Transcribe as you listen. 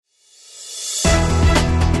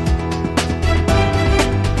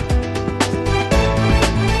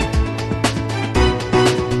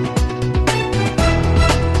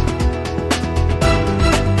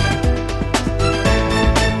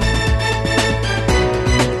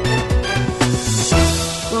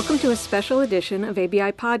to a special edition of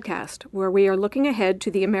ABI Podcast, where we are looking ahead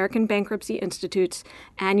to the American Bankruptcy Institute's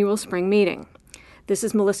annual spring meeting. This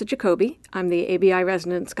is Melissa Jacoby. I'm the ABI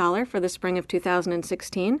Resident Scholar for the spring of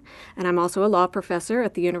 2016, and I'm also a law professor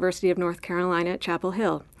at the University of North Carolina at Chapel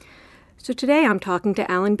Hill. So today I'm talking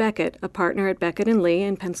to Alan Beckett, a partner at Beckett & Lee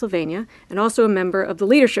in Pennsylvania, and also a member of the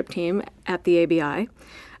leadership team at the ABI.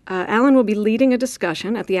 Alan will be leading a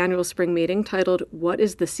discussion at the annual spring meeting titled, "What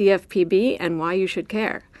is the CFPB and Why You Should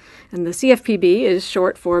Care?" And the CFPB is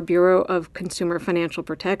short for Bureau of Consumer Financial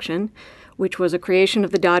Protection, which was a creation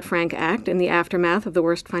of the Dodd-Frank Act in the aftermath of the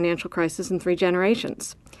worst financial crisis in 3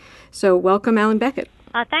 generations. So welcome, Alan Beckett.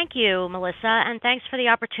 Thank you, Melissa, and thanks for the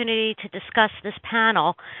opportunity to discuss this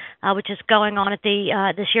panel, which is going on at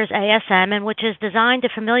this year's ASM, and which is designed to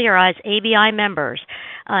familiarize ABI members,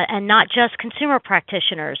 and not just consumer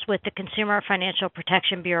practitioners, with the Consumer Financial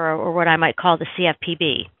Protection Bureau, or what I might call the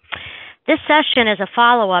CFPB. This session is a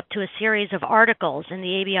follow-up to a series of articles in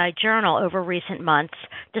the ABI Journal over recent months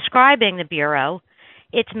describing the Bureau,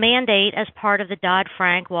 its mandate as part of the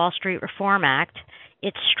Dodd-Frank Wall Street Reform Act,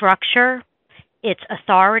 its structure, its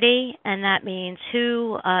authority, and that means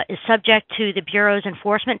who is subject to the Bureau's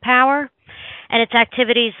enforcement power, and its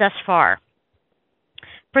activities thus far.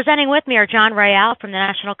 Presenting with me are John Rayal from the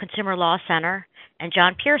National Consumer Law Center and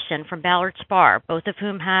John Pearson from Ballard Spahr, both of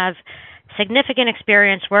whom have significant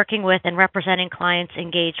experience working with and representing clients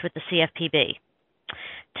engaged with the CFPB.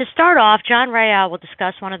 To start off, John Rayal will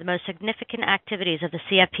discuss one of the most significant activities of the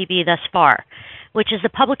CFPB thus far, which is the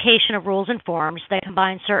publication of rules and forms that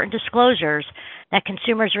combine certain disclosures that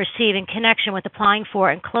consumers receive in connection with applying for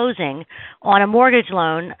and closing on a mortgage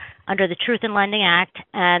loan under the Truth in Lending Act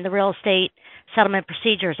and the Real Estate Settlement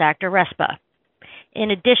Procedures Act, or RESPA. In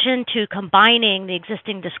addition to combining the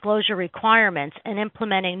existing disclosure requirements and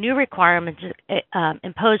implementing new requirements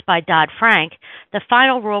imposed by Dodd-Frank, the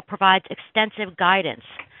final rule provides extensive guidance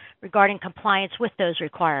regarding compliance with those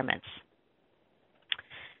requirements.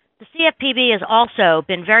 The CFPB has also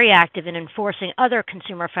been very active in enforcing other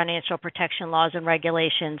consumer financial protection laws and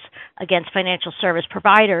regulations against financial service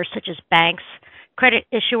providers such as banks, credit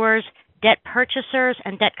issuers, debt purchasers,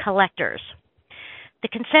 and debt collectors. The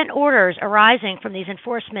consent orders arising from these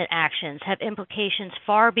enforcement actions have implications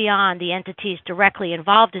far beyond the entities directly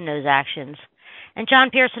involved in those actions, and John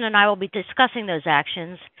Pearson and I will be discussing those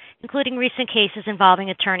actions, including recent cases involving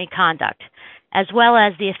attorney conduct, as well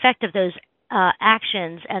as the effect of those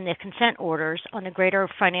actions and the consent orders on the greater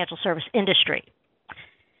financial service industry.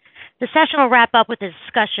 The session will wrap up with a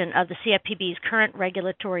discussion of the CFPB's current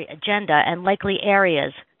regulatory agenda and likely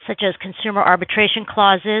areas such as consumer arbitration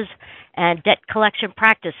clauses and debt collection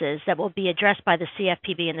practices that will be addressed by the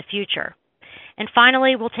CFPB in the future. And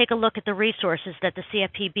finally, we'll take a look at the resources that the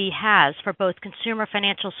CFPB has for both consumer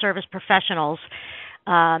financial service professionals,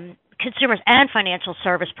 consumers and financial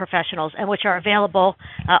service professionals, and which are available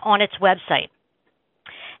on its website.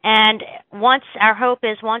 And our hope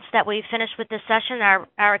is once that we finish with this session,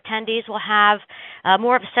 our attendees will have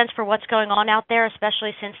more of a sense for what's going on out there,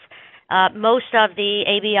 especially since most of the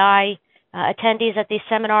ABI attendees at these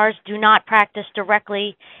seminars do not practice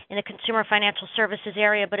directly in the consumer financial services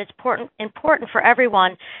area, but it's important for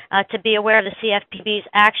everyone to be aware of the CFPB's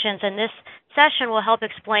actions, and this session will help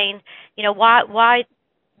explain, why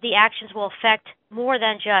the actions will affect more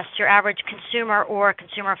than just your average consumer or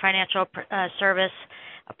consumer financial service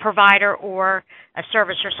provider or a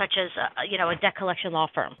servicer such as a debt collection law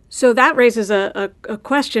firm. So that raises a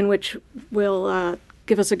question which will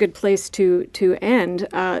give us a good place to end.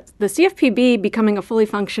 The CFPB becoming a fully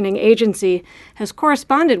functioning agency has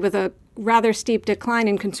corresponded with a rather steep decline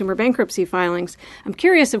in consumer bankruptcy filings. I'm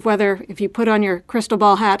curious if you put on your crystal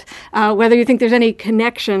ball hat, whether you think there's any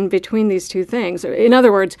connection between these two things. In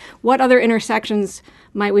other words, what other intersections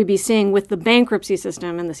might we be seeing with the bankruptcy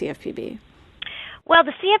system and the CFPB? Well,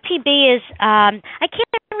 the CFPB is, I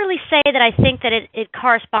can't really say that I think that it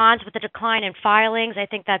corresponds with the decline in filings. I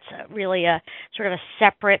think that's really a sort of a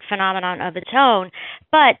separate phenomenon of its own.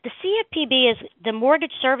 But the CFPB is the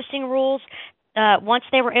mortgage servicing rules. Once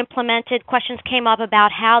they were implemented, questions came up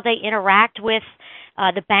about how they interact with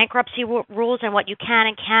the bankruptcy rules and what you can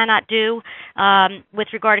and cannot do with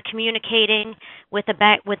regard to communicating with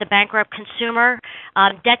the bankrupt consumer.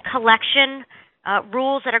 Debt collection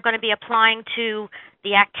rules that are going to be applying to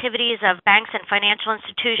the activities of banks and financial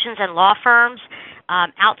institutions and law firms.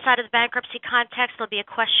 Outside of the bankruptcy context, there'll be a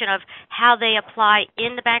question of how they apply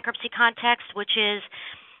in the bankruptcy context, which is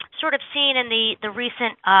sort of seen in the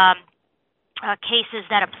recent cases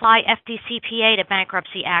that apply FDCPA to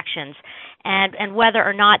bankruptcy actions, and whether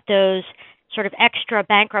or not those sort of extra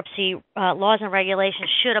bankruptcy laws and regulations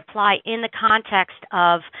should apply in the context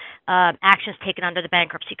of actions taken under the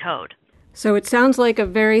bankruptcy code. So it sounds like a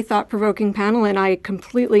very thought-provoking panel, and I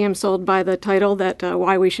completely am sold by the title, that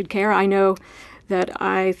Why We Should Care. I know that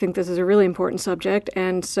I think this is a really important subject,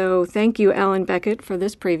 and so thank you, Ellen Beckett, for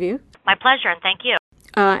this preview. My pleasure, and thank you.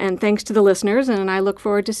 And thanks to the listeners, and I look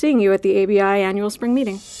forward to seeing you at the ABI Annual Spring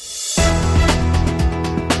Meeting.